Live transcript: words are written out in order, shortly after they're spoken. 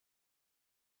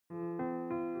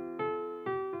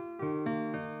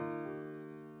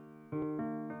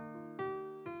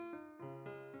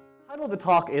title of the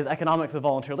talk is Economics of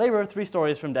Volunteer Labor, 3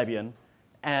 Stories from Debian.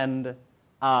 And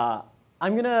I'm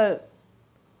going to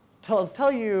tell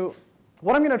you,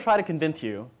 what I'm going to try to convince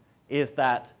you is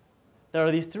that there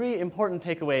are these 3 important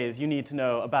takeaways you need to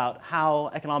know about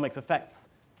how economics affects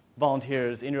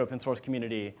volunteers in your open source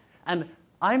community. And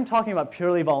I'm talking about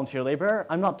purely volunteer labor.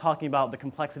 I'm not talking about the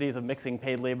complexities of mixing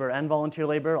paid labor and volunteer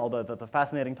labor, although that's a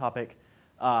fascinating topic.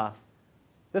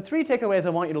 The 3 takeaways I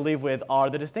want you to leave with are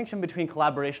the distinction between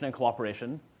collaboration and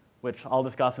cooperation, which I'll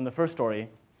discuss in the first story.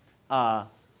 I'll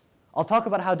talk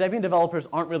about how Debian developers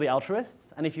aren't really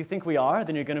altruists, and if you think we are,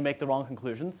 then you're going to make the wrong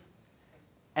conclusions.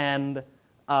 And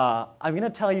I'm going to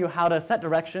tell you how to set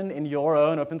direction in your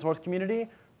own open source community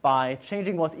by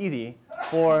changing what's easy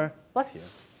for, bless you,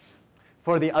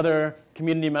 for the other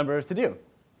community members to do.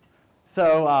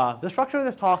 So the structure of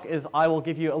this talk is I will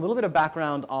give you a little bit of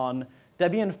background on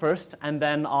Debian first, and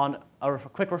then on a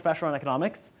quick refresher on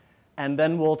economics. And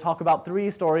then we'll talk about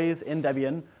 3 stories in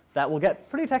Debian that will get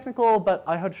pretty technical, but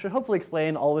I should hopefully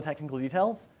explain all the technical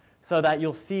details so that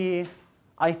you'll see,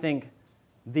 I think,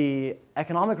 the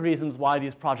economic reasons why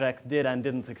these projects did and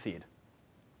didn't succeed.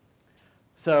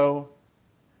 So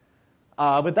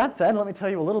with that said, let me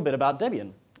tell you a little bit about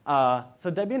Debian.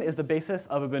 So Debian is the basis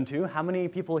of Ubuntu. How many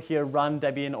people here run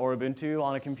Debian or Ubuntu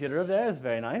on a computer of theirs?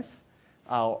 Very nice.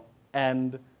 Are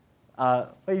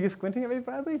you squinting at me,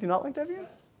 Bradley? Do you not like Debian?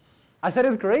 I said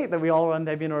it's great that we all run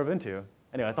Debian or Ubuntu.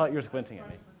 Anyway, I thought you were squinting at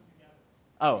me.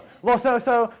 Oh, well,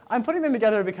 so I'm putting them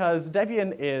together because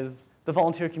Debian is the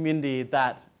volunteer community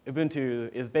that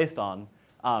Ubuntu is based on.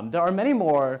 There are many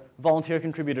more volunteer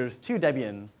contributors to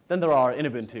Debian than there are in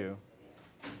Ubuntu,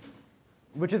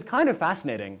 which is kind of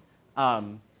fascinating.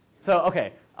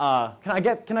 Okay, can I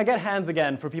get hands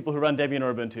again for people who run Debian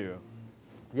or Ubuntu?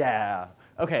 Yeah.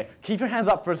 Okay, keep your hands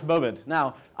up for a moment.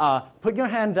 Now, put your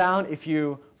hand down if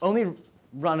you only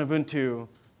run Ubuntu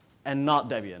and not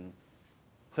Debian.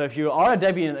 So if you are a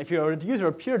Debian, if you're a user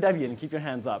of pure Debian, keep your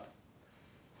hands up.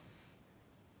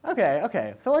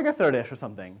 Okay, so like a third-ish or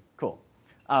something. Cool.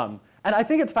 And I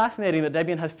think it's fascinating that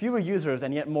Debian has fewer users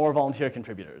and yet more volunteer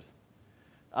contributors.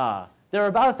 There are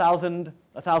about 1,000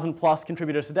 plus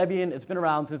contributors to Debian. It's been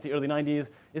around since the early 90s.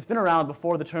 It's been around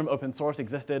before the term open source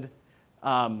existed.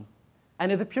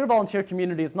 And it's a pure volunteer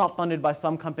community. It's not funded by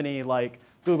some company like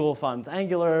Google funds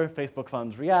Angular, Facebook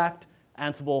funds React,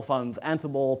 Ansible funds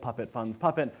Ansible, Puppet funds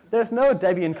Puppet. There's no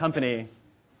Debian company.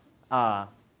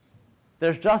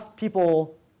 There's just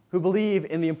people who believe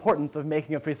in the importance of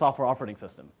making a free software operating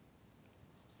system.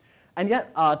 And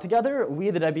yet, together,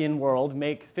 we, the Debian world,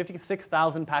 make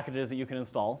 56,000 packages that you can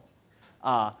install.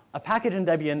 A package in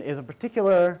Debian is a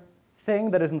particular thing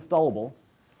that is installable.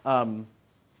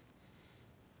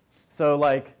 So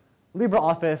like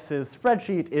LibreOffice's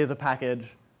spreadsheet is a package.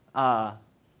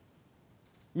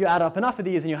 You add up enough of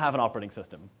these and you have an operating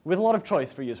system with a lot of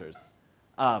choice for users.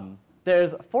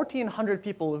 There's 1,400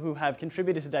 people who have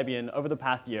contributed to Debian over the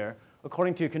past year,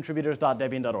 according to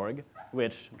contributors.debian.org,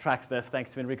 which tracks this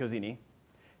thanks to Enrico Zini.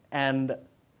 And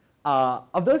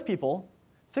of those people,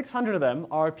 600 of them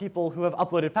are people who have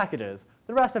uploaded packages.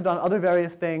 The rest have done other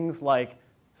various things like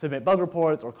submit bug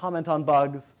reports or comment on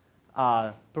bugs,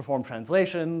 perform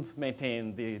translations,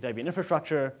 maintain the Debian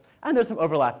infrastructure, and there's some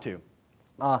overlap too.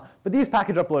 But these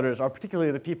package uploaders are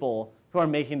particularly the people who are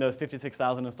making those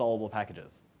 56,000 installable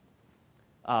packages.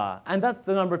 And that's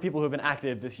the number of people who have been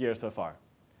active this year so far.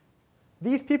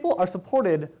 These people are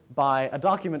supported by a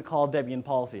document called Debian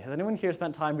Policy. Has anyone here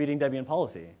spent time reading Debian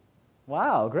Policy?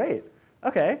 Wow, great.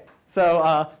 OK,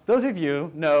 so those of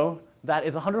you know that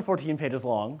is 114 pages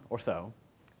long or so.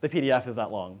 The PDF is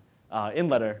that long in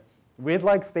letter, with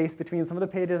like space between some of the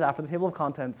pages after the table of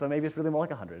contents, so maybe it's really more like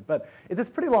 100. But it's this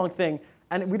pretty long thing,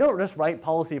 and we don't just write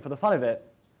policy for the fun of it.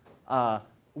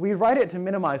 We write it to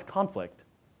minimize conflict.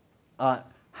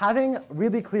 Having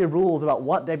really clear rules about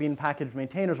what Debian package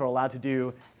maintainers are allowed to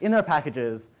do in their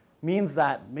packages means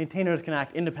that maintainers can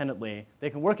act independently. They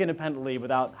can work independently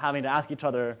without having to ask each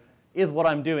other, is what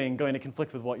I'm doing going to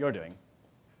conflict with what you're doing?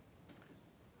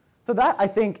 So that, I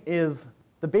think, is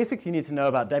the basics you need to know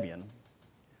about Debian.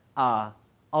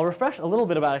 I'll refresh a little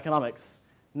bit about economics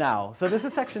now. So this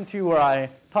is section 2 where I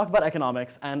talk about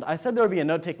economics, and I said there would be a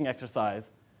note-taking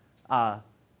exercise.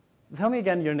 Tell me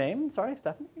again your name. Sorry,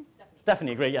 Stephanie?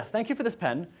 Stephanie, great, yes. Thank you for this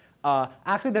pen.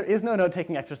 Actually, there is no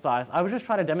note-taking exercise. I was just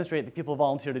trying to demonstrate that people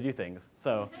volunteer to do things.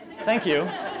 So thank you.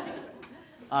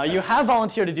 You have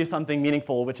volunteered to do something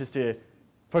meaningful, which is to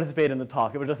participate in the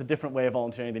talk. It was just a different way of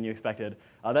volunteering than you expected.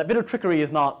 That bit of trickery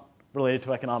is not related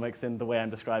to economics in the way I'm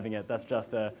describing it. That's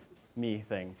just a me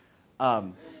thing.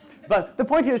 But the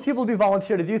point here is people do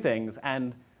volunteer to do things.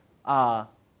 And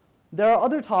There are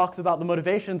other talks about the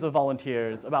motivations of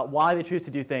volunteers, about why they choose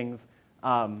to do things.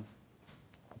 There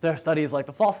are studies like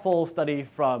the Fospol study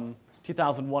from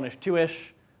 2001-ish,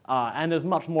 2-ish, and there's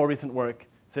much more recent work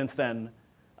since then.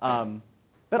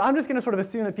 But I'm just going to sort of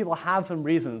assume that people have some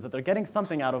reasons, that they're getting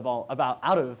something out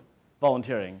of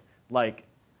volunteering. Like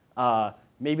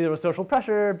maybe there was social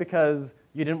pressure because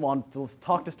you didn't want to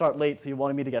talk to start late, so you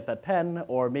wanted me to get that pen.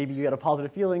 Or maybe you had a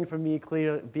positive feeling from me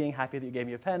being happy that you gave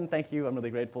me a pen. Thank you. I'm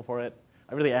really grateful for it.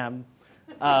 I really am.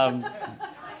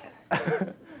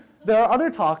 There are other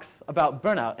talks about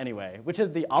burnout anyway, which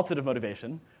is the opposite of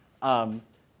motivation.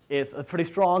 It's a pretty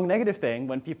strong negative thing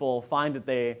when people find that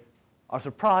they are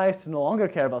surprised to no longer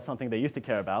care about something they used to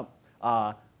care about.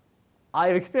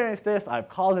 I've experienced this. I've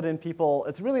caused it in people.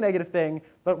 It's a really negative thing.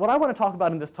 But what I want to talk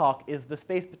about in this talk is the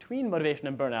space between motivation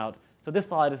and burnout. So this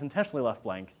slide is intentionally left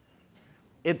blank.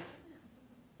 It's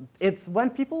when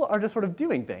people are just sort of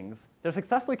doing things. They're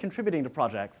successfully contributing to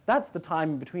projects. That's the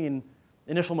time between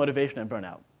initial motivation and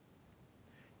burnout.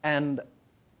 And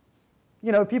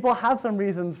people have some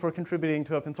reasons for contributing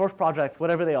to open source projects,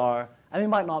 whatever they are, and they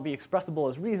might not be expressible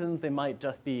as reasons. They might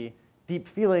just be deep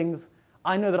feelings.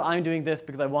 I know that I'm doing this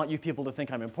because I want you people to think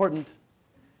I'm important.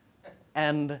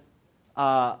 And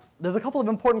there's a couple of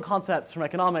important concepts from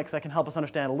economics that can help us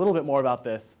understand a little bit more about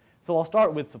this. So I'll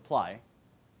start with supply.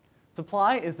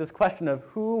 Supply is this question of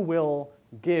who will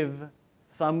give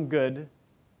some good,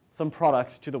 some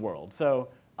product to the world. So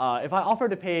if I offer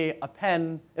to pay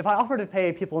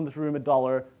people in this room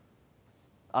 $1,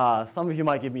 some of you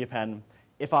might give me a pen.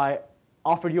 If I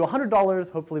offered you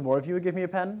 $100, hopefully more of you would give me a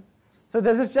pen. So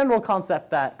there's this general concept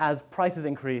that as prices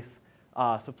increase,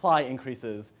 supply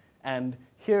increases. And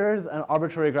here's an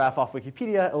arbitrary graph off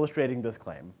Wikipedia illustrating this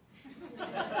claim.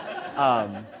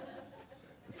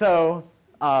 So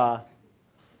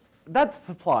that's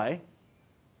supply.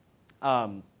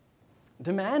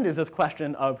 Demand is this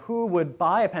question of who would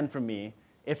buy a pen from me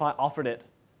if I offered it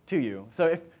to you.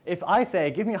 So if I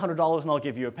say, give me $100 and I'll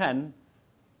give you a pen,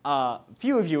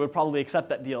 few of you would probably accept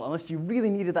that deal unless you really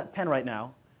needed that pen right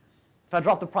now. If I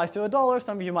dropped the price to $1,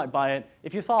 some of you might buy it.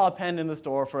 If you saw a pen in the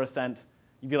store for $0.01,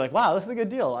 you'd be like, wow, this is a good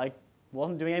deal. I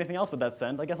wasn't doing anything else with that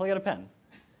cent. I guess I'll get a pen.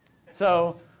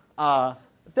 So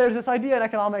there's this idea in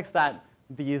economics that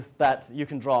you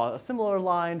can draw a similar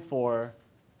line for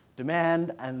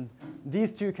demand, and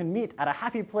these two can meet at a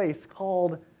happy place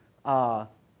called the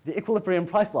equilibrium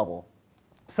price level.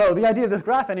 So the idea of this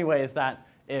graph anyway is that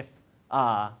if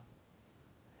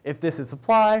this is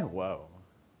supply,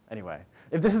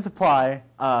 if this is supply,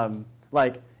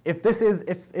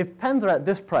 if pens are at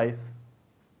this price,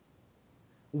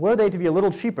 were they to be a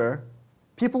little cheaper,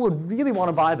 people would really want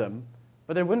to buy them,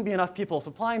 but there wouldn't be enough people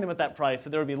supplying them at that price, so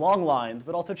there would be long lines,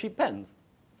 but also cheap pens.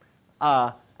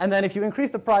 And then if you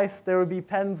increase the price, there would be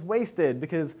pens wasted,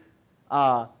 because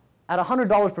at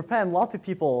 $100 per pen, lots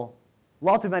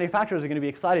of manufacturers are going to be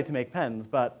excited to make pens,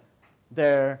 but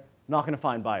they're not going to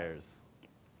find buyers.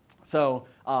 So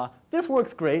this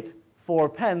works great for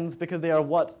pens because they are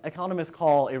what economists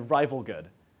call a rival good.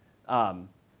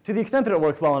 To the extent that it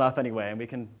works well enough anyway, and we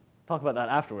can talk about that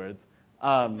afterwards.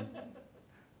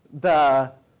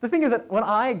 The thing is that when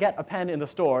I get a pen in the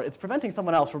store, it's preventing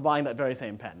someone else from buying that very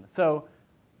same pen. So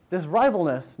this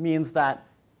rivalness means that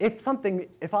if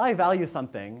I value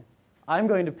something, I'm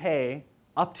going to pay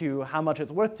up to how much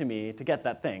it's worth to me to get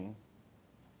that thing.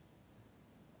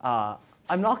 I'm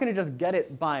not going to just get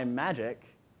it by magic.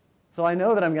 So I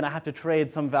know that I'm going to have to trade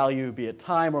some value, be it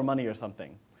time or money or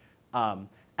something.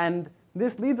 And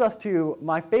this leads us to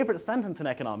my favorite sentence in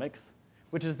economics,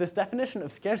 which is this definition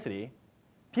of scarcity.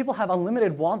 People have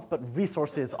unlimited wants, but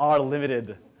resources are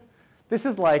limited. This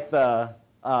is like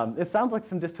it sounds like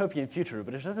some dystopian future,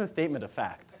 but it's just a statement of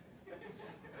fact.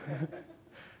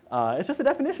 It's just a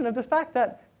definition of this fact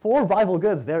that for rival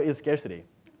goods, there is scarcity.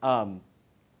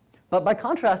 But by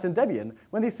contrast, in Debian,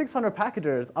 when these 600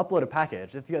 packagers upload a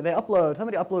package, if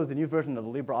somebody uploads the new version of the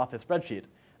LibreOffice spreadsheet,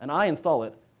 and I install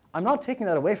it, I'm not taking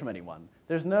that away from anyone.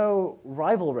 There's no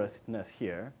rivalrousness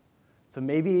here. So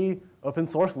maybe open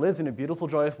source lives in a beautiful,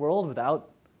 joyous world without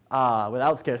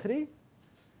scarcity.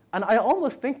 And I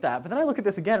almost think that, but then I look at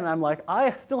this again and I'm like,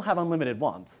 I still have unlimited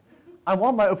wants. I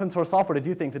want my open source software to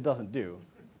do things it doesn't do.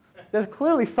 There's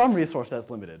clearly some resource that's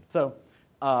limited. So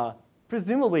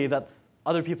presumably that's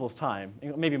other people's time,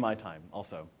 maybe my time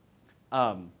also.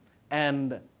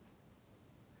 And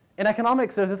in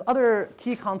economics, there's this other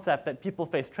key concept that people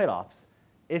face trade-offs.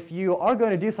 If you are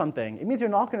going to do something, it means you're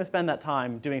not going to spend that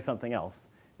time doing something else.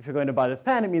 If you're going to buy this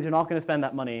pen, it means you're not going to spend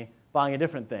that money buying a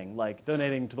different thing, like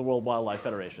donating to the World Wildlife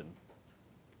Federation.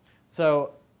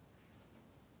 So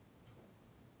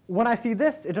when I see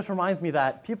this, it just reminds me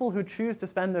that people who choose to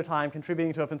spend their time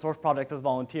contributing to open source projects as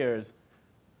volunteers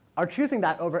are choosing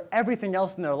that over everything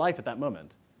else in their life at that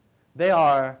moment. They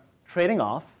are trading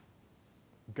off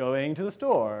going to the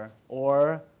store,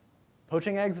 or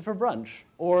poaching eggs for brunch,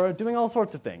 or doing all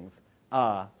sorts of things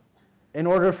in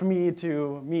order for me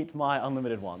to meet my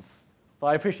unlimited wants. So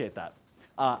I appreciate that.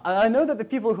 I know that the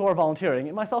people who are volunteering,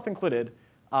 and myself included,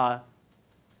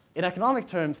 in economic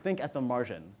terms, think at the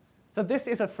margin. So this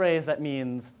is a phrase that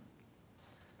means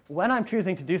when I'm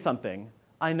choosing to do something,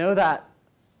 I know that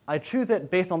I choose it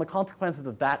based on the consequences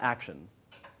of that action.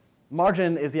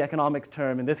 Margin is the economics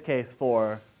term in this case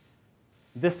for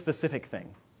this specific thing,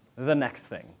 the next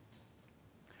thing.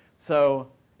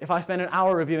 So if I spend an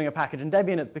hour reviewing a package in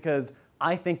Debian, it's because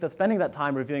I think that spending that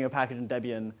time reviewing a package in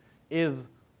Debian is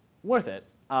worth it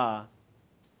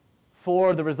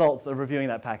for the results of reviewing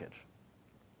that package.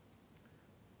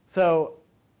 So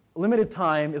limited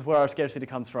time is where our scarcity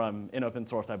comes from in open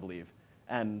source, I believe.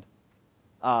 And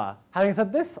having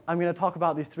said this, I'm going to talk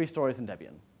about these 3 stories in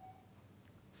Debian.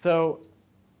 So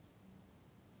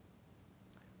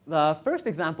the first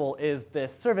example is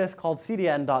this service called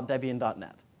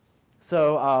cdn.debian.net.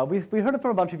 So we heard it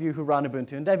from a bunch of you who run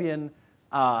Ubuntu and Debian.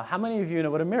 How many of you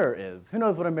know what a mirror is? Who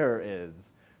knows what a mirror is?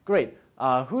 Great.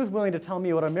 Who's willing to tell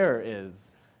me what a mirror is?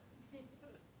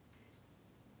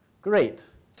 Great.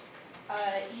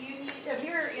 A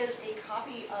mirror is a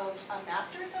copy of a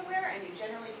master somewhere, and you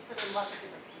generally put it in lots of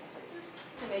different places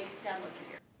to make downloads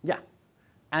easier. Yeah.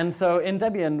 And so in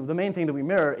Debian, the main thing that we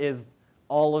mirror is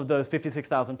all of those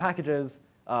 56,000 packages.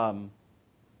 Like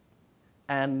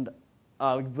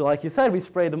you said, we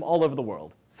spray them all over the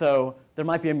world. So there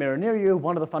might be a mirror near you.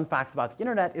 One of the fun facts about the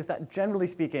internet is that generally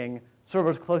speaking,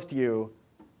 servers close to you,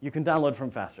 you can download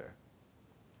from faster.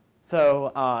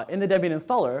 So in the Debian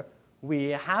installer, we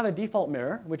have a default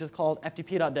mirror, which is called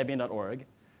ftp.debian.org.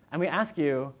 And we ask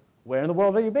you, where in the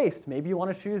world are you based? Maybe you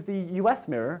want to choose the US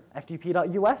mirror,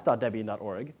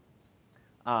 ftp.us.debian.org.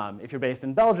 If you're based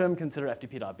in Belgium, consider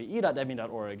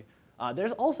ftp.be.debian.org.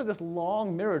 There's also this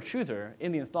long mirror chooser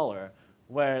in the installer,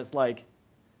 where it's like,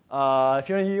 if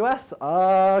you're in the US,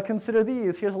 consider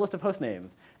these. Here's a list of host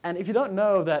names. And if you don't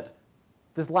know that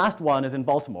this last one is in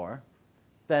Baltimore,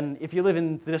 then if you live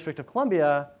in the District of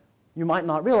Columbia, you might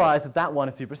not realize that that one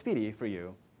is super speedy for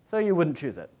you. So you wouldn't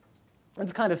choose it.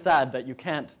 It's kind of sad that you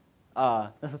can't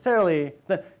necessarily,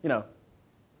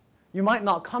 you might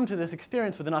not come to this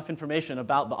experience with enough information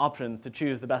about the options to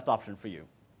choose the best option for you.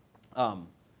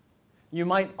 You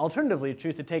might alternatively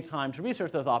choose to take time to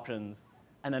research those options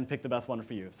and then pick the best one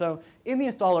for you. So in the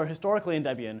installer, historically in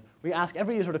Debian, we ask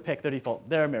every user to pick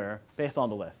their mirror based on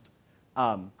the list.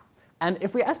 And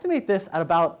if we estimate this at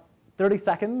about 30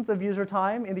 seconds of user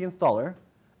time in the installer,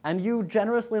 and you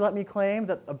generously let me claim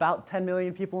that about 10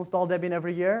 million people install Debian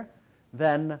every year,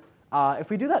 then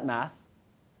if we do that math,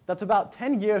 that's about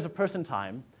 10 years of person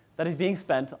time that is being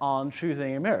spent on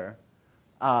choosing a mirror.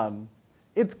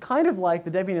 It's kind of like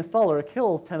the Debian installer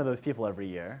kills 10 of those people every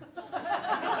year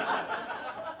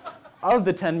of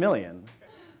the 10 million,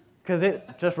 because it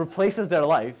just replaces their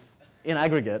life in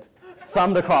aggregate,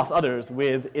 summed across others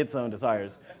with its own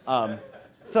desires.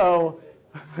 So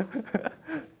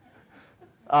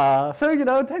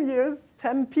 10 years,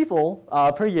 10 people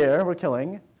per year we're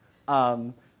killing.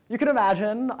 You can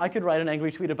imagine I could write an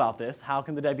angry tweet about this. How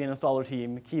can the Debian installer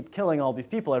team keep killing all these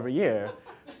people every year?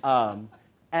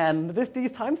 And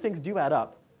these time sinks do add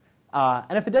up.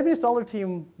 And if the Debian installer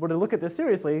team were to look at this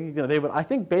seriously, they would, I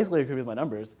think, basically agree with my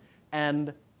numbers.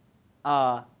 And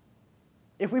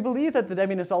if we believe that the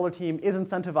Debian installer team is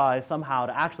incentivized somehow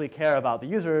to actually care about the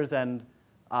users and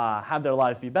have their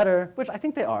lives be better, which I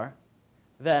think they are,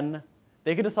 then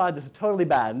they could decide this is totally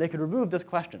bad, and they could remove this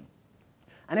question.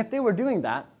 And if they were doing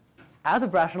that, as a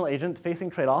rational agent facing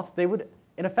trade-offs, they would,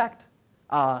 in effect,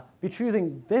 be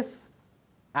choosing this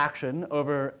action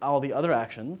over all the other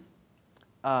actions.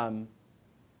 And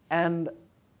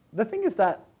the thing is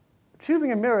that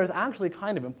choosing a mirror is actually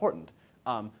kind of important.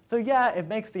 So yeah, it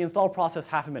makes the install process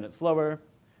half a minute slower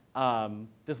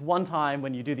this one time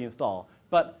when you do the install.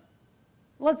 But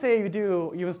let's say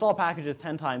you install packages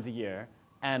 10 times a year,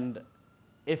 and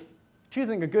if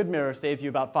choosing a good mirror saves you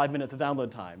about 5 minutes of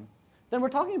download time, then we're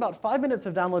talking about 5 minutes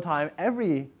of download time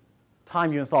every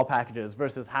time you install packages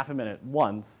versus half a minute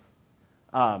once.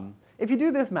 If you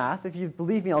do this math, if you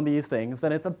believe me on these things,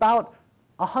 then it's about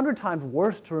 100 times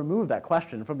worse to remove that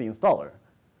question from the installer.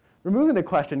 Removing the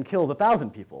question kills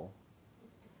 1,000 people.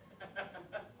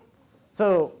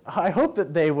 So I hope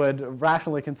that they would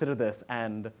rationally consider this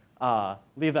and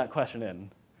leave that question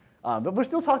in. But we're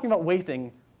still talking about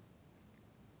wasting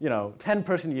 10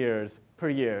 person years per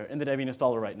year in the Debian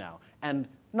installer right now. And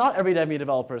not every Debian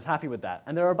developer is happy with that.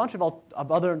 And there are a bunch of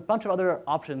other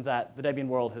options that the Debian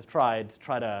world has tried to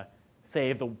try to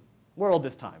save the world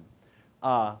this time.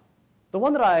 The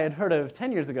one that I had heard of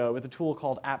 10 years ago was a tool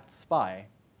called apt-spy.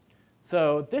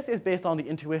 So this is based on the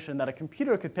intuition that a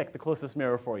computer could pick the closest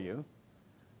mirror for you.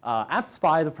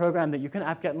 apt-spy is a program that you can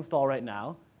apt-get install right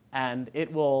now, and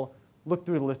it will look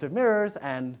through the list of mirrors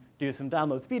and do some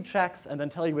download speed checks, and then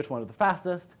tell you which one is the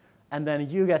fastest. And then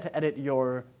you get to edit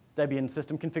your Debian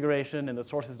system configuration in the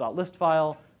sources.list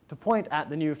file to point at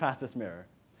the new fastest mirror.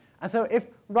 And so if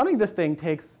running this thing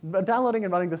takes, downloading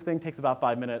and running this thing takes about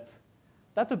 5 minutes,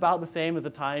 that's about the same as the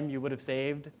time you would have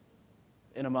saved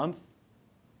in a month.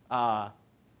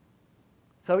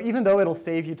 So even though it'll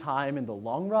save you time in the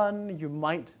long run, you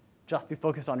might just be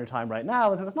focused on your time right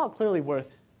now, and so it's not clearly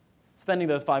worth spending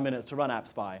those 5 minutes to run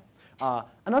apt-spy.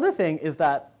 Another thing is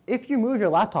that if you move your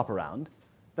laptop around,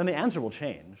 then the answer will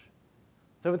change.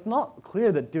 So it's not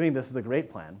clear that doing this is a great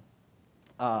plan.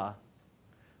 Then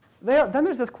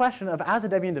there's this question of, as a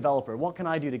Debian developer, what can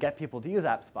I do to get people to use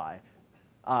apt-spy?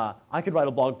 I could write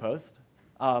a blog post.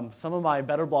 Some of my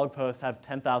better blog posts have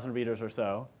 10,000 readers or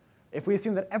so. If we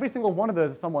assume that every single one of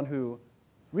those is someone who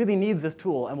really needs this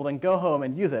tool and will then go home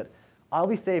and use it, I'll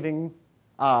be saving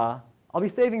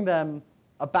them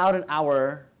about an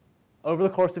hour over the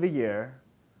course of a year.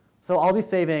 So I'll be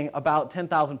saving about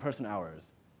 10,000 person hours.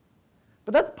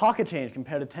 But that's pocket change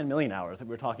compared to 10 million hours that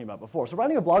we were talking about before. So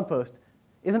writing a blog post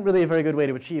isn't really a very good way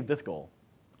to achieve this goal.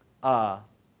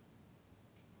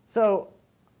 So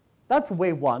that's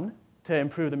way one to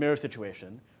improve the mirror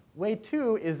situation. Way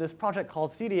two is this project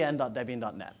called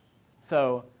cdn.debian.net.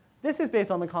 So this is based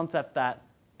on the concept that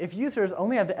if users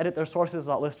only have to edit their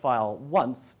sources.list file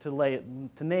once to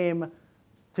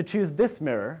choose this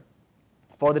mirror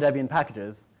for the Debian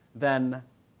packages, then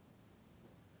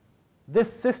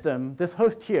this system, this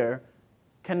host here,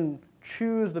 can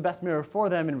choose the best mirror for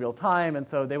them in real time, and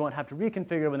so they won't have to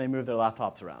reconfigure when they move their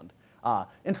laptops around.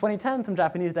 In 2010, some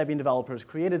Japanese Debian developers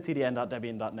created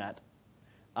cdn.debian.net.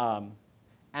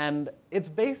 And it's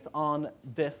based on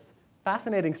this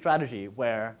fascinating strategy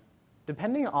where,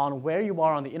 depending on where you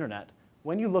are on the internet,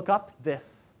 when you look up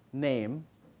this name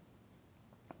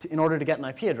in order to get an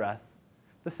IP address,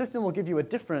 the system will give you a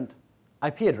different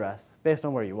IP address based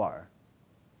on where you are.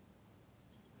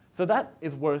 So that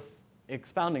is worth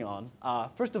expounding on.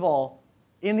 First of all,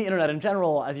 in the internet in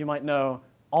general, as you might know,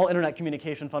 all internet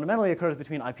communication fundamentally occurs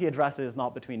between IP addresses,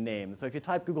 not between names. So if you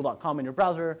type google.com in your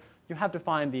browser, you have to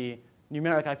find the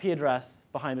numeric IP address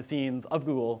behind the scenes of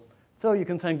Google, so you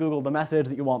can send Google the message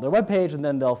that you want their web page, and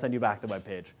then they'll send you back the web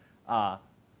page.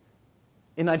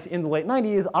 In the late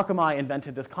 90s, Akamai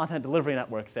invented this content delivery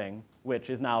network thing, which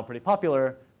is now pretty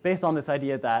popular, based on this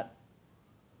idea that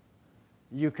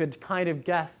you could kind of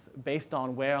guess, based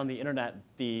on where on the internet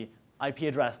the IP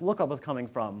address lookup was coming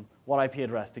from, what IP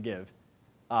address to give.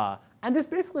 And this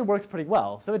basically works pretty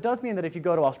well. So it does mean that if you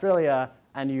go to Australia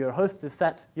and your host is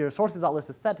set, your sources.list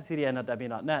is set to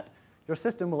cdn.debian.net, your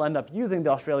system will end up using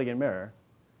the Australian mirror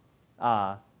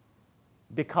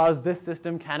because this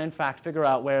system can, in fact, figure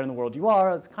out where in the world you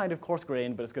are. It's kind of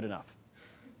coarse-grained, but it's good enough.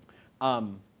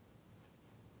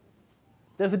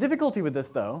 There's a difficulty with this,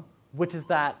 though, which is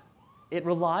that it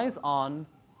relies on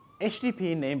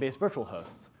HTTP name-based virtual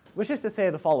hosts, which is to say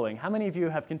the following. How many of you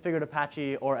have configured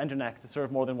Apache or Nginx to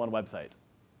serve more than one website?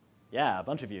 Yeah, a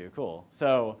bunch of you. Cool.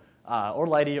 So, or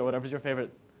Lighty, or whatever's your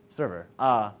favorite server.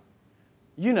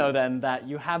 You know, then, that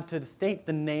you have to state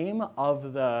the name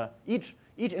of each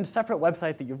separate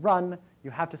website that you run.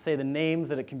 You have to say the names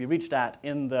that it can be reached at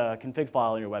in the config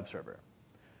file in your web server.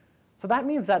 So that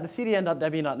means that the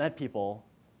cdn.debian.net people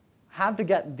have to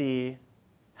get the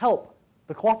help,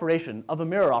 the cooperation of a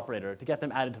mirror operator to get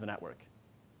them added to the network.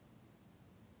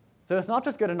 So it's not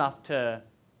just good enough to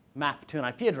map to an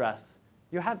IP address.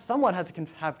 Someone has to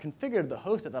have configured the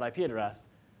host at that IP address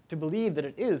to believe that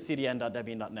it is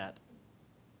cdn.debian.net,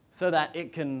 so that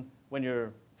it can, when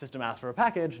your system asks for a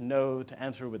package, know to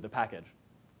answer with the package.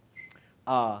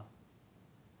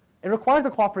 It requires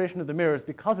the cooperation of the mirrors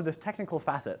because of this technical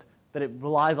facet that it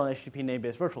relies on HTTP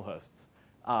name-based virtual hosts.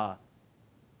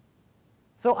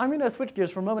 So I'm going to switch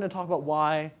gears for a moment and talk about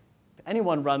why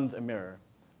anyone runs a mirror.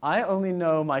 I only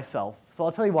know myself, so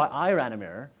I'll tell you why I ran a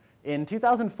mirror. In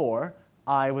 2004,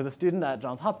 I was a student at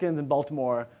Johns Hopkins in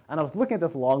Baltimore, and I was looking at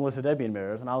this long list of Debian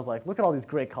mirrors, and I was like, look at all these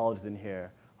great colleges in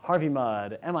here. Harvey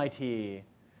Mudd, MIT,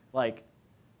 like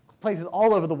places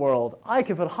all over the world. I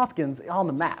could put Hopkins on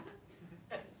the map.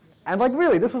 And like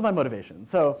really, this was my motivation.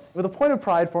 So it was a point of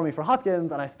pride for me for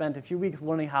Hopkins, and I spent a few weeks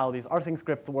learning how these rsync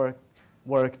scripts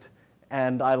worked,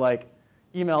 and I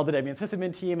emailed the Debian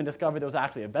sysadmin team and discovered there was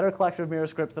actually a better collection of mirror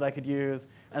scripts that I could use,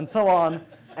 and so on.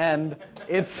 And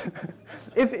it's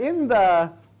in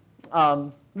the,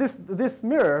 this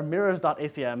mirror,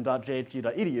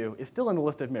 mirrors.acm.jhg.edu, is still in the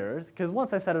list of mirrors, because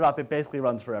once I set it up, it basically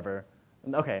runs forever.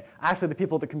 And OK, actually, the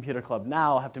people at the computer club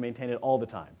now have to maintain it all the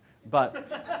time. But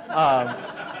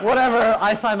whatever,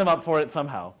 I signed them up for it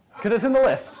somehow, because it's in the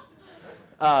list.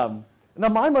 Now,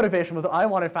 my motivation was that I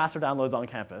wanted faster downloads on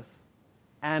campus.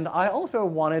 And I also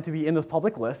wanted to be in this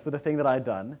public list for the thing that I had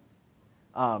done.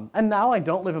 And now I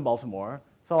don't live in Baltimore,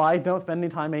 so I don't spend any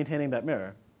time maintaining that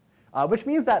mirror. Which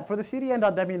means that for the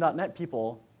cdn.debian.net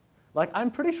people, like,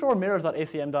 I'm pretty sure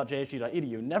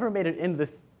mirrors.acm.jhg.edu never made it into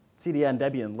this cdn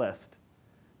Debian list.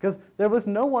 Because there was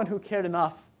no one who cared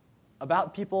enough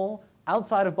about people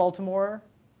outside of Baltimore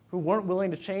who weren't willing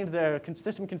to change their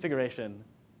system configuration,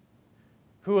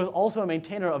 who was also a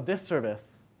maintainer of this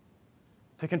service,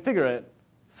 to configure it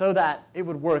so that it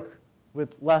would work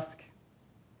with less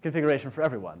configuration for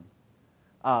everyone.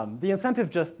 The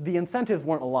incentives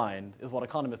weren't aligned, is what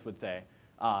economists would say.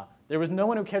 There was no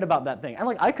one who cared about that thing. And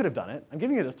like, I could have done it. I'm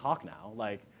giving you this talk now.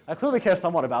 Like, I clearly care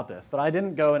somewhat about this, but I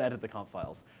didn't go and edit the conf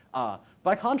files.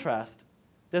 By contrast,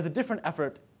 there's a different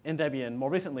effort in Debian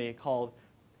more recently called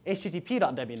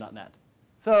http.debian.net.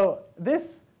 So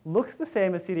this looks the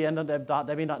same as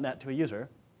cdn.debian.net to a user.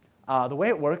 The way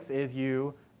it works is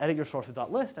you edit your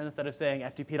sources.list, and instead of saying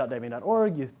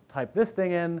ftp.debian.org, you type this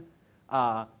thing in.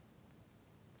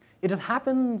 It just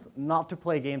happens not to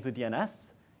play games with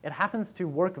DNS. It happens to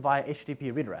work via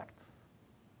HTTP redirects.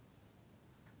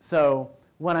 So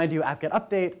when I do apt-get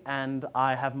update and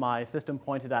I have my system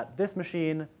pointed at this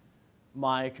machine,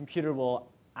 my computer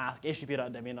will ask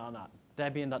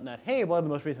http.debian.net, hey, what are the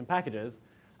most recent packages?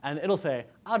 And it'll say,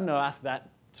 I don't know, ask that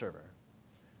server.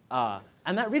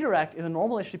 And that redirect is a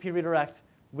normal HTTP redirect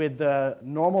with the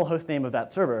normal host name of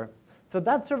that server. So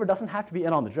that server doesn't have to be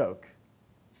in on the joke.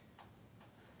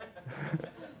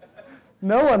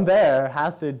 No one there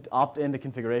has to opt into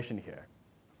configuration here.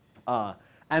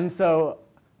 And so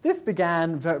this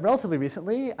began relatively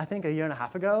recently, I think a year and a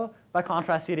half ago. By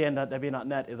contrast,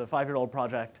 cdn.debian.net is a 5-year-old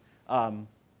project.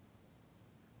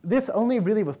 This only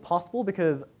really was possible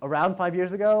because around 5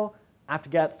 years ago,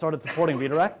 apt-get started supporting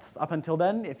redirects. Up until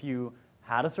then, if you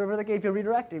had a server that gave you a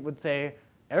redirect, it would say,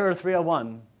 error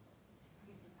 301.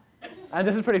 And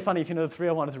this is pretty funny if you know that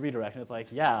 301 is a redirect. And it's like,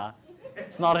 yeah,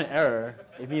 it's not an error.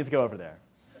 It means go over there.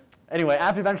 Anyway,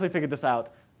 apt eventually figured this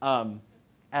out.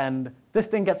 And this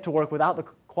thing gets to work without the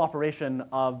cooperation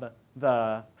of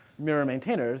the mirror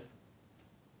maintainers.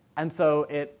 And so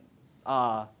it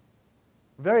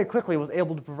very quickly was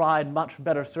able to provide much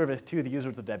better service to the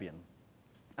users of Debian.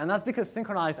 And that's because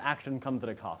synchronized action comes at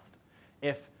a cost.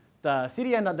 If the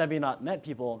cdn.debian.net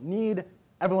people need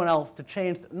everyone else to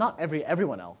change, not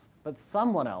everyone else, but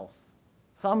someone else,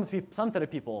 some set of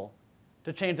people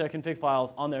to change their config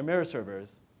files on their mirror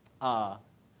servers,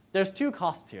 there's two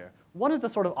costs here. One is the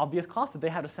sort of obvious cost that they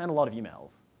had to send a lot of emails.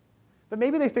 But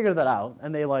maybe they figured that out,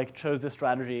 and they like chose this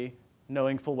strategy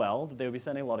knowing full well that they would be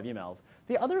sending a lot of emails.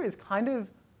 The other is kind of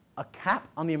a cap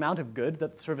on the amount of good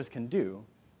that the service can do.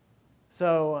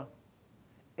 So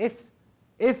if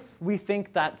we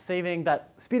think that speeding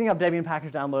up Debian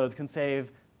package downloads can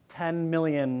save 10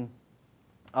 million,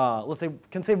 let's say,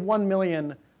 can save 1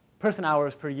 million person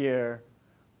hours per year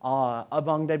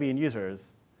among Debian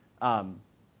users,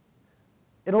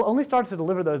 it'll only start to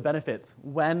deliver those benefits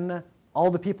when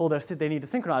all the people they need to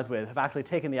synchronize with have actually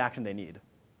taken the action they need.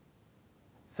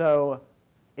 So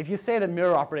if you say that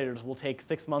mirror operators will take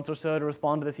 6 months or so to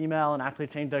respond to this email and actually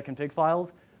change their config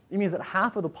files, it means that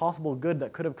half of the possible good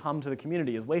that could have come to the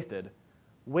community is wasted,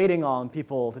 waiting on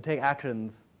people to take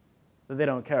actions that they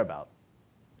don't care about.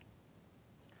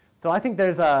 So I think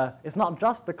it's not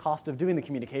just the cost of doing the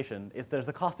communication, there's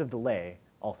the cost of delay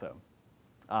also.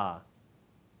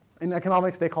 In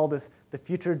economics, they call this the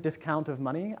future discount of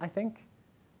money, I think.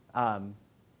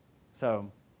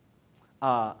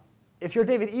 If you're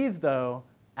David Eves, though,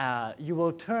 you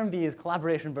will term these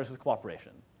collaboration versus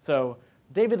cooperation. So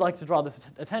David likes to draw this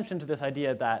attention to this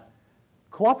idea that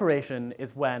cooperation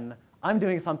is when I'm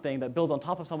doing something that builds on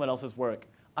top of someone else's work.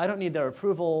 I don't need their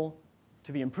approval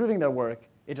to be improving their work.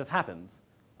 It just happens.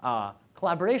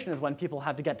 Collaboration is when people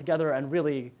have to get together and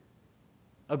really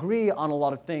agree on a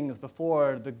lot of things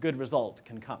before the good result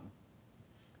can come.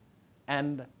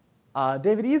 And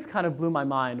David Eves kind of blew my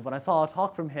mind when I saw a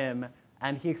talk from him,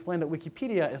 and he explained that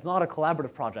Wikipedia is not a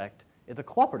collaborative project, it's a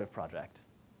cooperative project.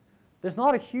 There's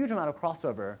not a huge amount of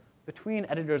crossover between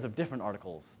editors of different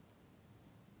articles.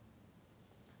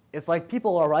 It's like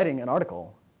people are writing an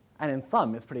article, and in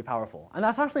some is pretty powerful. And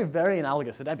that's actually very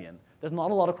analogous to Debian. There's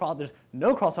not a lot of there's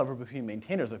no crossover between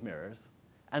maintainers of mirrors,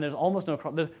 and there's almost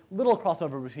there's little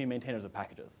crossover between maintainers of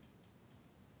packages.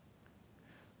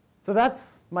 So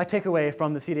that's my takeaway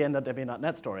from the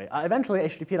cdn.debian.net story. Eventually,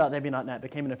 http.debian.net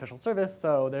became an official service,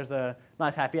 so there's a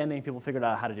nice happy ending. People figured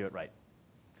out how to do it right.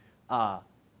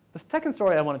 The second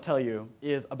story I want to tell you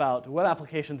is about web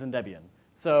applications in Debian.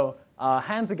 So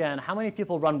hands again, how many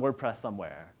people run WordPress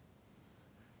somewhere?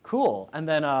 Cool. And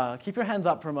then keep your hands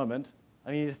up for a moment.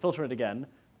 I need to filter it again.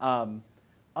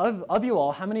 Of you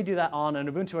all, how many do that on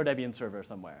an Ubuntu or Debian server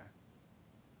somewhere?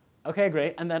 OK,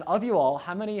 great. And then of you all,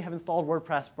 how many have installed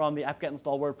WordPress from the apt-get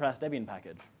install WordPress Debian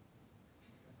package?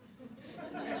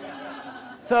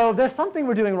 So there's something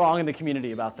we're doing wrong in the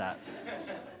community about that.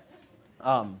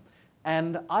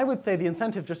 And I would say the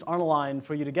incentives just aren't aligned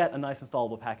for you to get a nice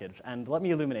installable package. And let me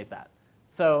illuminate that.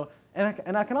 So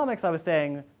in economics, I was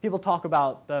saying people talk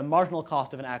about the marginal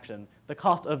cost of an action, the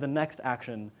cost of the next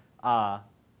action.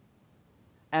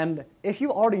 And if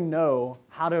you already know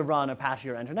how to run Apache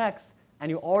or Nginx, and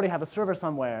you already have a server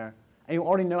somewhere, and you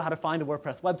already know how to find a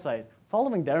WordPress website,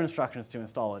 following their instructions to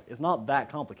install it is not that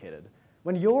complicated.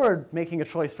 When you're making a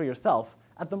choice for yourself,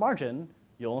 at the margin,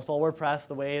 you'll install WordPress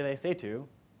the way they say to.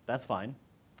 That's fine.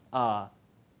 By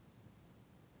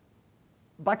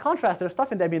contrast, there's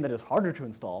stuff in Debian that is harder to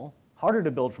install, harder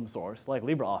to build from source, like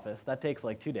LibreOffice. That takes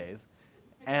like 2 days.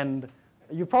 And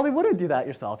you probably wouldn't do that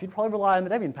yourself. You'd probably rely on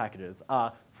the Debian packages.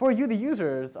 For you, the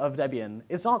users of Debian,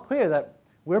 it's not clear that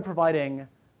we're providing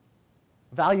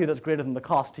value that's greater than the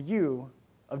cost to you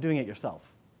of doing it yourself.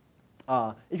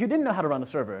 If you didn't know how to run a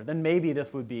server, then maybe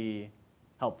this would be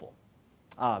helpful.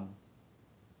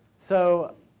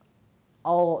 So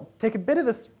I'll take a bit of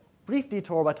a brief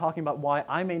detour by talking about why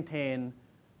I maintain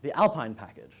the Alpine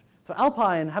package. So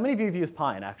Alpine, how many of you have used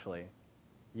Pine, actually?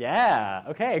 Yeah,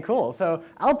 OK, cool. So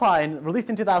Alpine,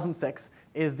 released in 2006,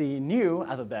 is the new,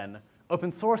 as of then,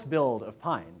 open source build of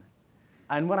Pine.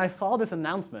 And when I saw this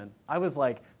announcement, I was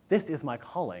like, this is my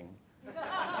calling.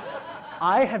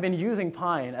 I have been using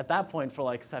Pine at that point for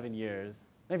like 7 years,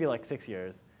 maybe like 6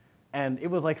 years. And it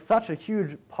was like such a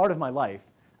huge part of my life.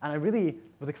 And I really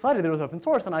was excited that it was open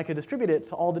source, and I could distribute it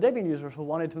to all the Debian users who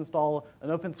wanted to install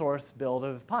an open source build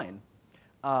of Pine.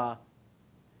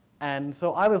 And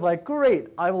so I was like, great,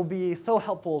 I will be so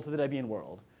helpful to the Debian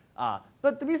world.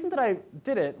 But the reason that I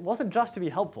did it wasn't just to be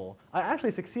helpful. I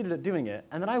actually succeeded at doing it,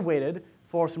 and then I waited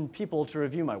for some people to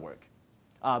review my work.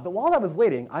 But while I was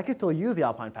waiting, I could still use the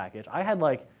Alpine package. I had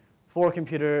like 4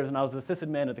 computers, and I was the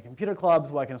sysadmin at the computer club,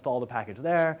 so I can install the package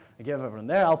there. I gave everyone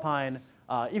their Alpine,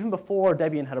 even before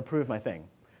Debian had approved my thing.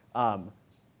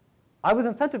 I was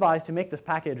incentivized to make this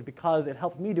package because it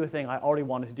helped me do a thing I already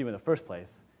wanted to do in the first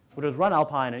place, which was run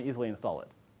Alpine and easily install it.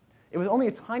 It was only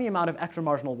a tiny amount of extra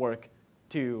marginal work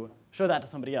to show that to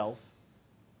somebody else.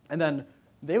 And then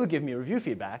they would give me review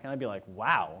feedback, and I'd be like,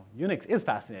 wow, Unix is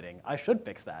fascinating. I should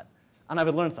fix that. And I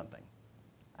would learn something.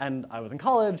 And I was in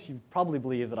college. You probably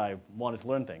believe that I wanted to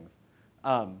learn things.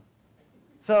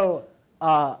 So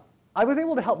I was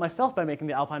able to help myself by making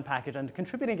the Alpine package, and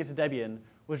contributing it to Debian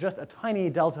was just a tiny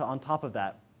delta on top of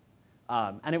that.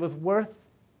 And it was worth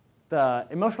the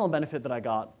emotional benefit that I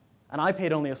got. And I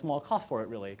paid only a small cost for it,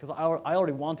 really, because I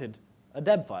already wanted a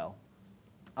Deb file.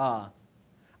 And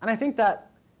I think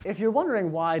that if you're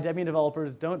wondering why Debian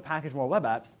developers don't package more web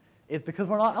apps, it's because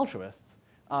we're not altruists.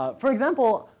 For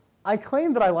example, I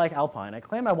claim that I like Alpine. I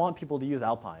claim I want people to use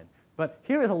Alpine. But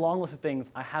here is a long list of things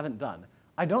I haven't done.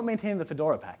 I don't maintain the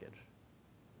Fedora package.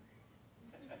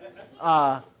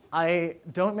 I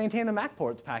don't maintain the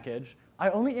MacPorts package. I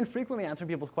only infrequently answer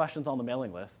people's questions on the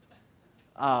mailing list.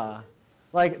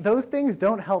 Like, those things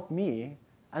don't help me.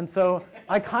 And so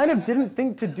I kind of didn't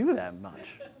think to do them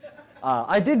much.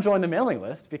 I did join the mailing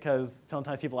list because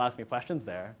sometimes people ask me questions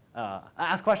there.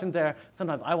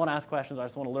 Sometimes I want to ask questions. I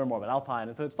just want to learn more about Alpine.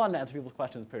 And so it's fun to answer people's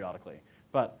questions periodically.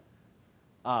 But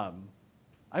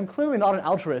I'm clearly not an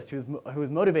altruist who is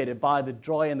motivated by the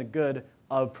joy and the good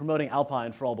of promoting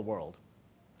Alpine for all the world.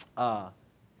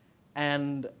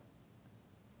 And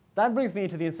that brings me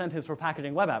to the incentives for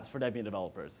packaging web apps for Debian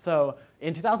developers. So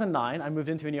in 2009, I moved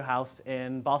into a new house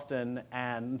in Boston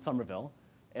and Somerville,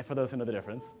 for those who know the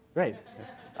difference. Great.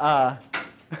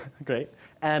 Great.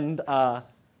 And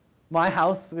my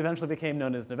house eventually became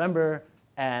known as November,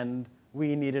 and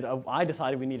I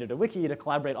decided we needed a wiki to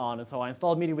collaborate on, and so I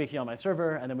installed MediaWiki on my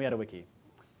server, and then we had a wiki.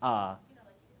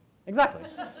 Exactly.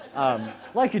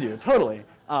 Like you do, totally.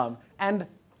 And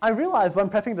I realized when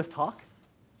prepping this talk,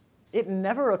 it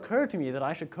never occurred to me that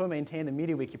I should co-maintain the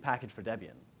MediaWiki package for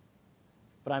Debian.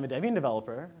 But I'm a Debian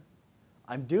developer.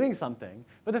 I'm doing something.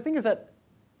 But the thing is that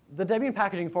the Debian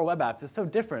packaging for web apps is so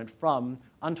different from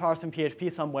untar some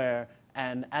PHP somewhere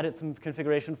and edit some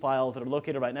configuration files that are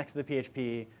located right next to the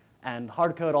PHP and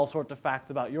hardcode all sorts of facts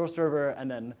about your server and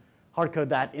then hardcode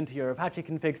that into your Apache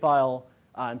config file.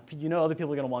 You know other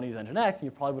people are going to want to use Nginx, and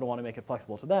you probably would want to make it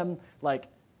flexible to them. Like,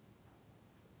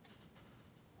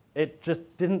 it just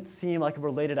didn't seem like a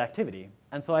related activity,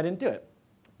 and so I didn't do it.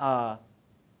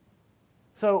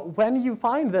 So when you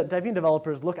find that Debian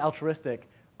developers look altruistic,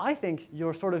 I think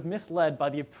you're sort of misled by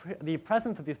the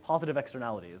presence of these positive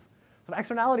externalities. So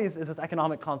externalities is this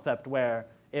economic concept where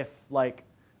if, like,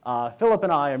 Philip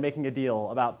and I are making a deal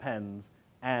about pens,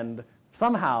 and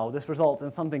somehow this results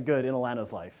in something good in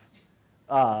Alana's life,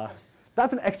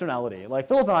 that's an externality. Like,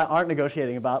 Philip and I aren't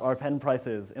negotiating about our pen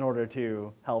prices in order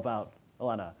to help out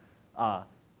Alana.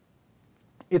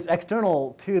 It's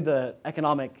external to the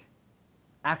economic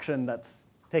action that's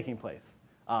taking place.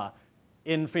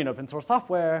 In free and open source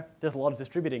software, there's a lot of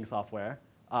distributing software.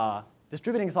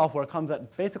 Distributing software comes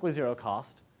at basically zero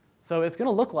cost. So it's going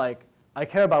to look like I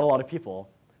care about a lot of people,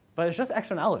 but it's just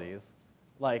externalities.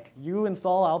 Like, you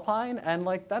install Alpine, and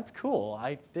like, that's cool.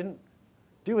 I didn't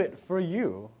do it for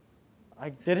you. I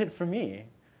did it for me.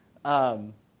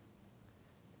 For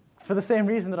the same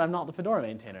reason that I'm not the Fedora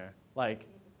maintainer. Like,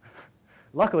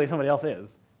 luckily somebody else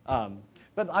is.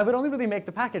 But I would only really make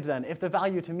the package then if the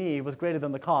value to me was greater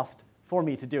than the cost for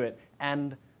me to do it.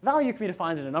 And value can be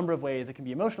defined in a number of ways. It can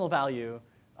be emotional value.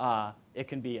 It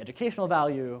can be educational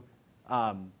value.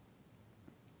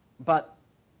 But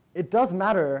it does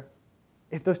matter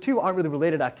if those two aren't really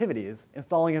related activities,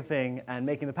 installing a thing and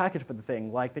making the package for the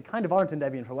thing, like they kind of aren't in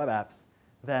Debian for web apps,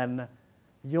 then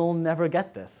you'll never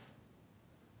get this.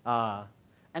 And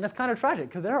it's kind of tragic,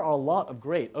 because there are a lot of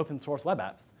great open source web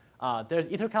apps. There's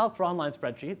EtherCalc for online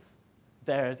spreadsheets.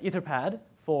 There's Etherpad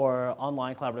for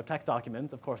online collaborative text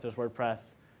documents. Of course, there's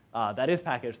WordPress. That is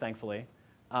packaged, thankfully.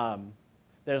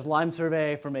 There's Lime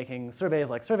Survey for making surveys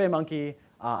like SurveyMonkey.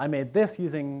 I made this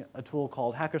using a tool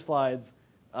called HackerSlides.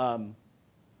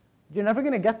 You're never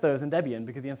going to get those in Debian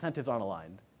because the incentives aren't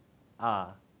aligned.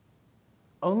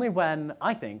 Only when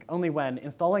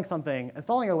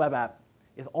installing a web app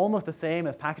is almost the same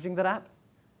as packaging that app,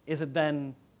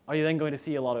 are you then going to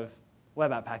see a lot of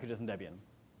web app packages in Debian.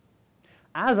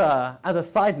 As a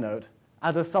side note,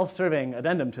 as a self-serving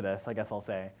addendum to this, I guess I'll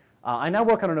say, I now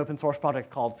work on an open source project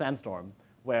called Sandstorm,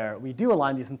 where we do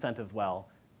align these incentives well,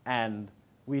 and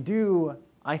we do,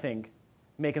 I think,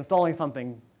 make installing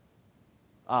something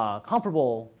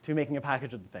comparable to making a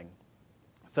package of the thing.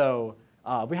 So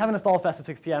we have an install fest at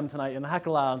 6 p.m. tonight in the Hacker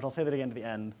Lounge. I'll say that again at the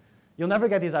end. You'll never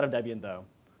get these out of Debian, though.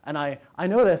 And I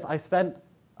noticed I spent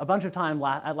a bunch of time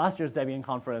at last year's Debian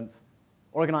conference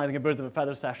organizing a Birds of a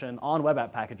Feather session on web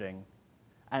app packaging.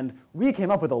 And we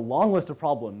came up with a long list of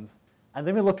problems. And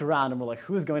then we looked around and we're like,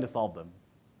 who's going to solve them?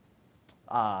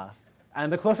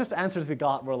 And the closest answers we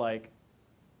got were like,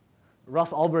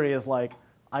 Russ Albury is like,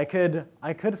 I could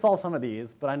solve some of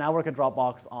these, but I now work at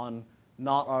Dropbox on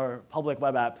not our public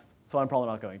web apps, so I'm probably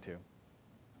not going to.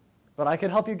 But I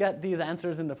could help you get these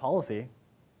answers into policy.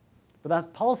 But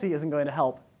that policy isn't going to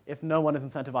help if no one is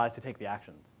incentivized to take the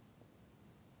actions.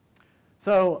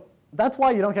 So that's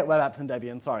why you don't get web apps in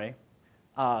Debian, sorry.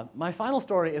 My final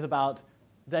story is about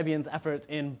Debian's efforts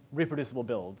in reproducible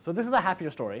builds. So this is a happier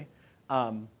story.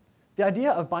 The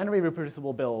idea of binary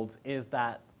reproducible builds is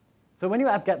that, so when you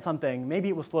apt-get something, maybe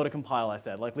it was slow to compile, I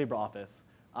said, like LibreOffice.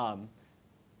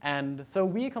 And so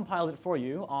we compiled it for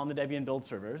you on the Debian build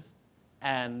servers.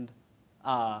 And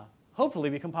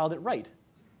hopefully we compiled it right.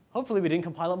 Hopefully we didn't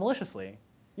compile it maliciously.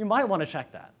 You might want to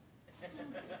check that.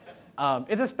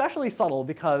 It's especially subtle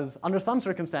because under some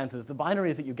circumstances, the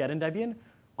binaries that you get in Debian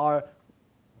are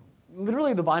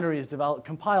literally the binaries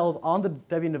compiled on the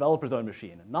Debian developer's own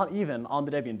machine, not even on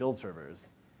the Debian build servers.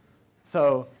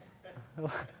 So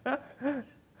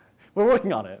we're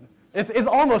working on it. It's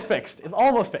almost fixed. It's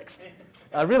almost fixed.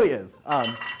 It really is.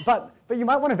 But you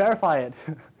might want to verify it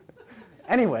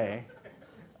anyway.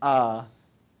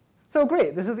 So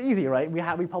great, this is easy, right?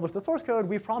 We publish the source code.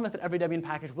 We promise that every Debian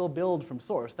package will build from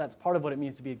source. That's part of what it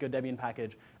means to be a good Debian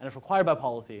package, and it's required by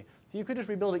policy. So you could just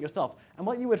rebuild it yourself. And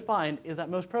what you would find is that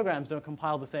most programs don't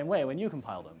compile the same way when you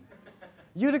compile them.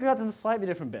 You'd have got them slightly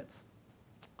different bits.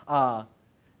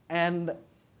 And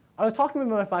I was talking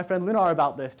with my friend Lunar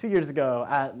about this 2 years ago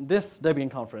at this Debian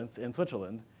conference in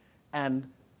Switzerland. And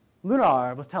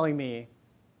Lunar was telling me,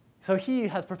 so he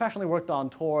has professionally worked on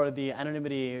Tor, the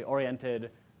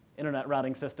anonymity-oriented internet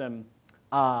routing system.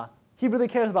 He really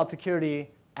cares about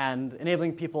security and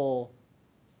enabling people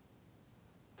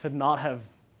to not have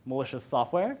malicious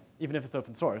software, even if it's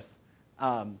open source.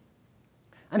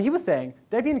 And he was saying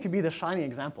Debian could be the shining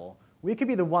example. We could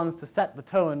be the ones to set the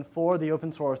tone for the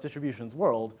open source distributions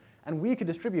world, and we could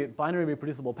distribute binary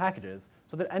reproducible packages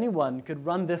so that anyone could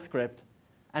run this script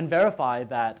and verify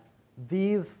that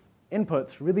these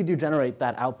inputs really do generate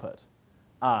that output.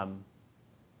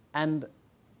 And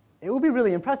it would be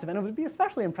really impressive, and it would be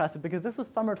especially impressive because this was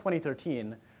summer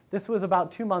 2013. This was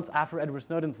about 2 months after Edward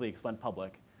Snowden's leaks went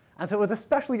public. And so it was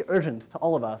especially urgent to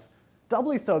all of us,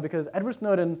 doubly so because Edward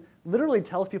Snowden literally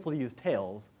tells people to use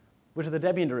Tails, which is a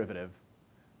Debian derivative,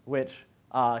 which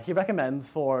he recommends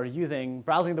for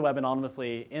browsing the web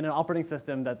anonymously in an operating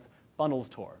system that bundles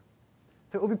Tor.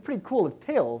 So it would be pretty cool if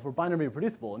Tails were binary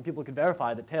reproducible and people could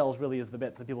verify that Tails really is the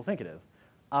bits that people think it is.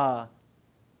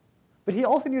 But he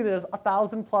also knew there's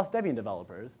 1,000 plus Debian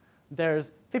developers. There's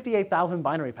 58,000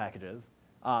 binary packages.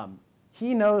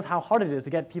 He knows how hard it is to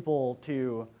get people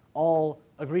to all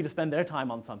agree to spend their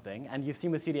time on something. And you've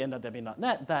seen with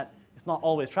cdn.debian.net that it's not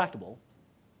always tractable.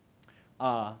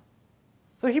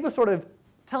 So he was sort of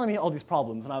telling me all these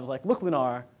problems. And I was like, look,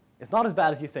 Lunar, it's not as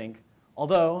bad as you think.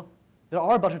 Although there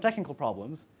are a bunch of technical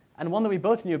problems. And one that we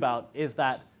both knew about is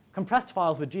that compressed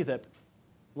files with gzip,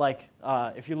 like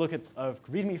if you look at a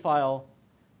README file,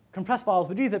 compressed files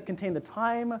with gzip contain the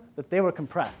time that they were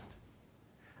compressed.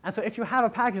 And so if you have a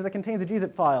package that contains a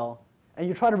gzip file and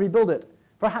you try to rebuild it,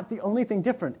 perhaps the only thing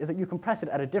different is that you compress it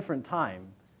at a different time.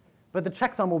 But the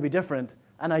checksum will be different,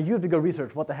 and now you have to go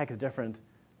research what the heck is different.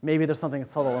 Maybe there's something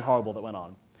subtle and horrible that went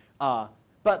on.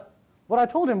 But what I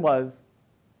told him was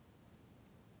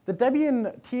the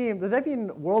Debian team, the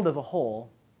Debian world as a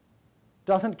whole,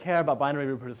 doesn't care about binary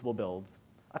reproducible builds.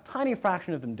 A tiny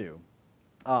fraction of them do.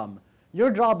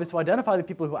 Your job is to identify the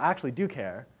people who actually do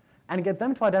care and get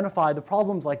them to identify the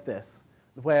problems like this,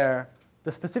 where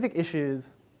the specific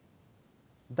issues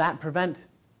that prevent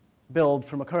builds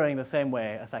from occurring the same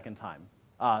way a second time.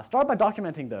 Start by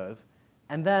documenting those,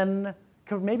 and then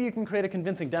maybe you can create a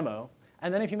convincing demo.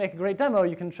 And then if you make a great demo,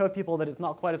 you can show people that it's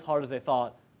not quite as hard as they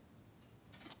thought.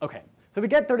 OK, so we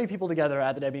get 30 people together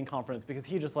at the Debian conference because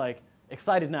he just like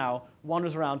excited now,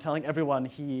 wanders around telling everyone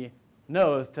he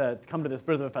knows to come to this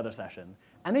birds of a feather session.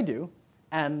 And they do.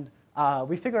 And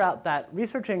we figure out that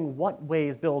researching what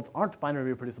ways builds aren't binary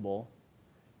reproducible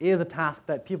is a task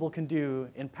that people can do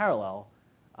in parallel.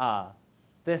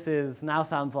 This now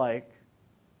sounds like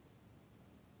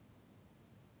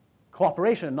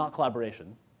cooperation, not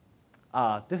collaboration.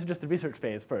 This is just the research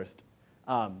phase first.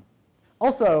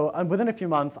 Also, within a few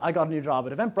months, I got a new job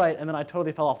at Eventbrite, and then I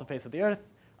totally fell off the face of the earth.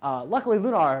 Luckily,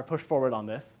 Lunar pushed forward on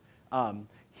this.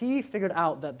 He figured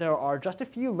out that there are just a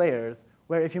few layers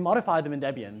where if you modify them in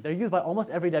Debian, they're used by almost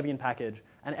every Debian package,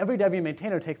 and every Debian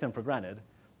maintainer takes them for granted.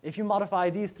 If you modify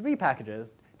these 3 packages,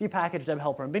 dpackage,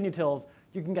 debhelper, and binutils,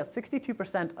 you can get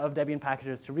 62% of Debian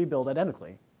packages to rebuild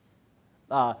identically.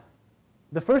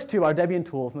 The first 2 are Debian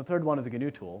tools, and the third one is a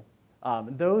GNU tool.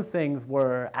 Those things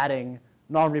were adding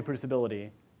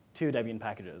non-reproducibility to Debian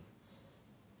packages.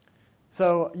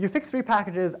 So you fix 3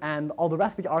 packages, and all the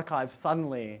rest of the archive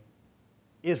suddenly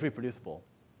is reproducible.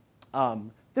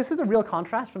 This is a real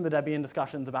contrast from the Debian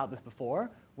discussions about this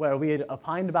before, where we had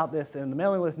opined about this in the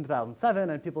mailing list in 2007,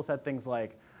 and people said things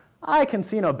like, I can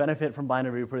see no benefit from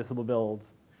binary reproducible builds.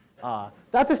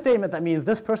 That's a statement that means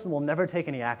this person will never take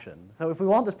any action. So if we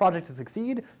want this project to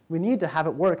succeed, we need to have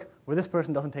it work where this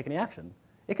person doesn't take any action.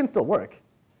 It can still work.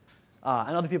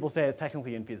 And other people say it's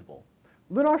technically infeasible.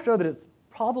 Lunar showed that it's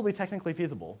probably technically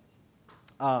feasible.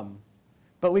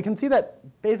 But we can see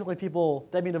that basically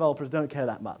Debian developers don't care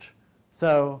that much.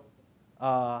 So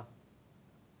the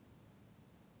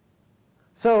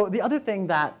other thing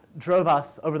that drove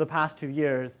us over the past 2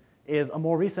 years is a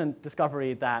more recent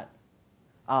discovery that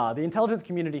the intelligence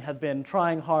community has been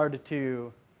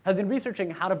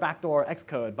researching how to backdoor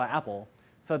Xcode by Apple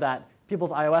so that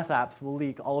people's iOS apps will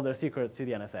leak all of their secrets to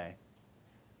the NSA.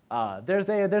 There's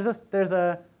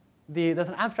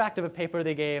an abstract of a paper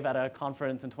they gave at a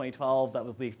conference in 2012 that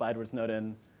was leaked by Edward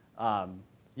Snowden.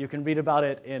 You can read about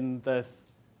it in this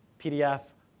PDF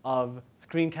of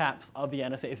screen caps of the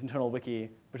NSA's internal wiki,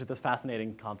 which is this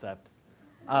fascinating concept.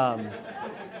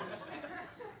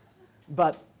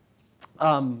 But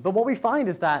what we find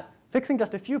is that fixing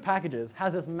just a few packages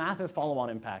has this massive follow-on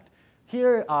impact.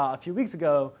 Here, a few weeks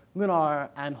ago, Lunar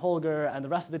and Holger and the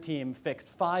rest of the team fixed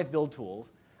 5 build tools.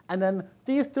 And then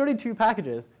these 32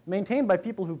 packages, maintained by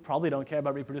people who probably don't care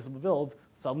about reproducible builds,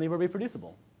 suddenly were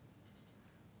reproducible.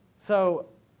 So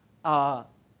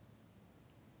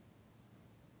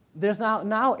there's now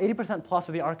 80% plus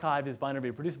of the archive is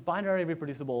binary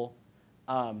reproducible.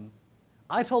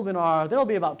 I told Lunar there'll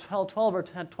be about 12 or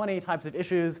 20 types of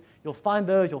issues. You'll find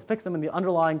those, you'll fix them in the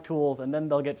underlying tools, and then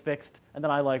they'll get fixed. And then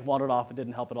I wandered off. It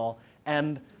didn't help at all.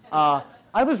 And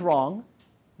I was wrong.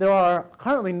 There are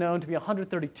currently known to be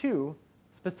 132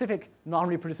 specific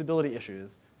non-reproducibility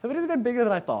issues. So it is a bit bigger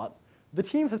than I thought. The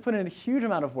team has put in a huge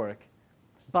amount of work,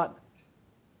 but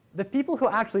the people who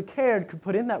actually cared could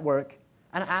put in that work,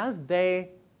 and as they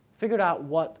figured out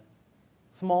what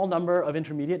small number of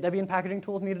intermediate Debian packaging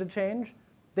tools needed to change,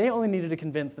 they only needed to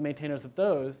convince the maintainers of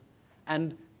those,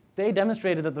 and they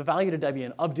demonstrated that the value to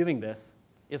Debian of doing this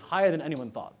is higher than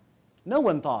anyone thought. No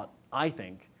one thought, I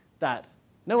think, that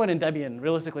no one in Debian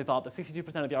realistically thought that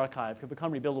 62% of the archive could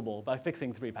become rebuildable by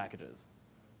fixing 3 packages.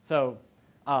 So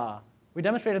we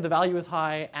demonstrated the value is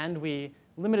high, and we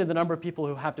limited the number of people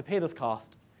who have to pay this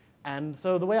cost. And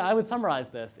so the way I would summarize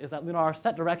this is that Lunar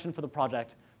set direction for the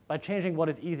project by changing what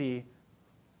is easily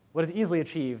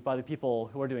achieved by the people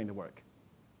who are doing the work.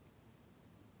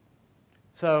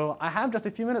 So I have just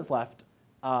a few minutes left.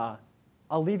 I'll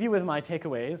leave you with my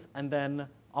takeaways and then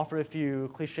offer a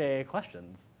few cliche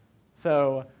questions.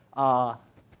 So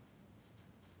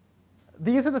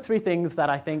these are the 3 things that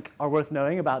I think are worth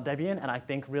knowing about Debian, and I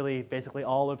think really basically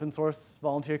all open source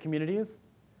volunteer communities.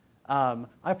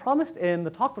 I promised in the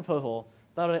talk proposal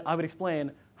that I would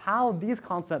explain how these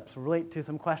concepts relate to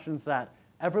some questions that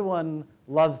everyone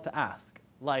loves to ask,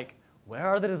 like, where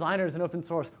are the designers in open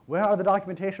source? Where are the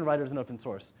documentation writers in open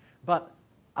source? But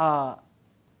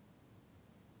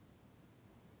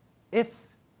if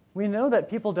we know that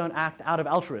people don't act out of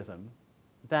altruism,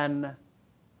 then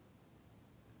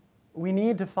we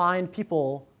need to find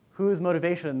people whose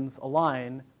motivations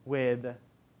align with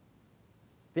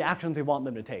the actions we want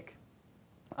them to take.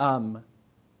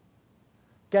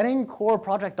 Getting core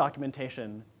project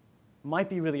documentation might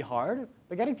be really hard,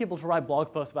 but getting people to write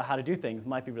blog posts about how to do things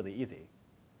might be really easy.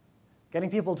 Getting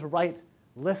people to write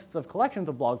lists of collections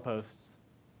of blog posts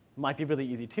might be really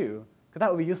easy too, because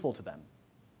that would be useful to them.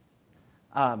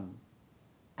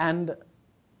 And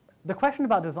the question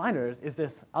about designers is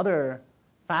this other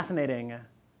fascinating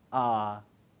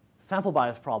sample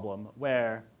bias problem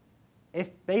where if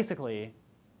basically,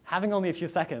 having only a few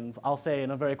seconds, I'll say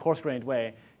in a very coarse-grained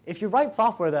way, if you write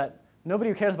software that nobody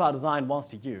who cares about design wants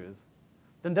to use,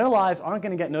 then their lives aren't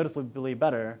going to get noticeably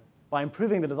better by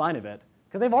improving the design of it,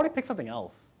 because they've already picked something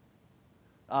else.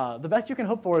 The best you can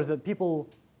hope for is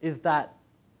that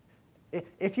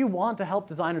if you want to help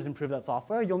designers improve that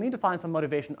software, you'll need to find some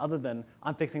motivation other than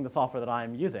I'm fixing the software that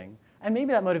I'm using. And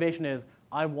maybe that motivation is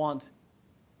I want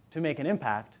to make an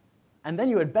impact, and then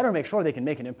you had better make sure they can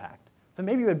make an impact. So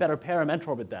maybe you had better pair a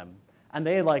mentor with them, and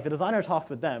the designer talks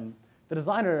with them. The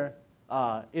designer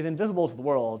is invisible to the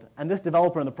world, and this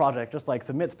developer in the project just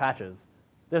submits patches.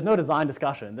 There's no design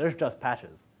discussion. There's just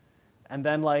patches. And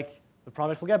then the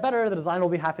project will get better. The designer will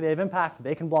be happy they have impact.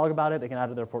 They can blog about it. They can add it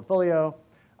to their portfolio.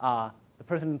 The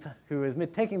person who is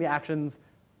taking the actions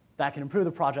that can improve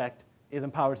the project is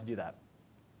empowered to do that.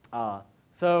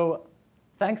 So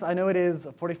thanks. I know it is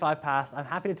 45 past. I'm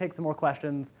happy to take some more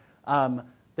questions.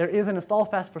 There is an install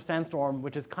fest for Sandstorm,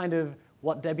 which is kind of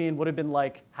what Debian would have been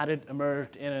like had it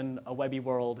emerged in a webby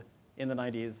world in the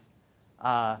 90s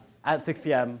at 6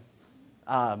 p.m.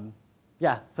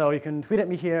 Yeah, so you can tweet at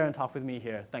me here and talk with me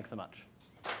here. Thanks so much.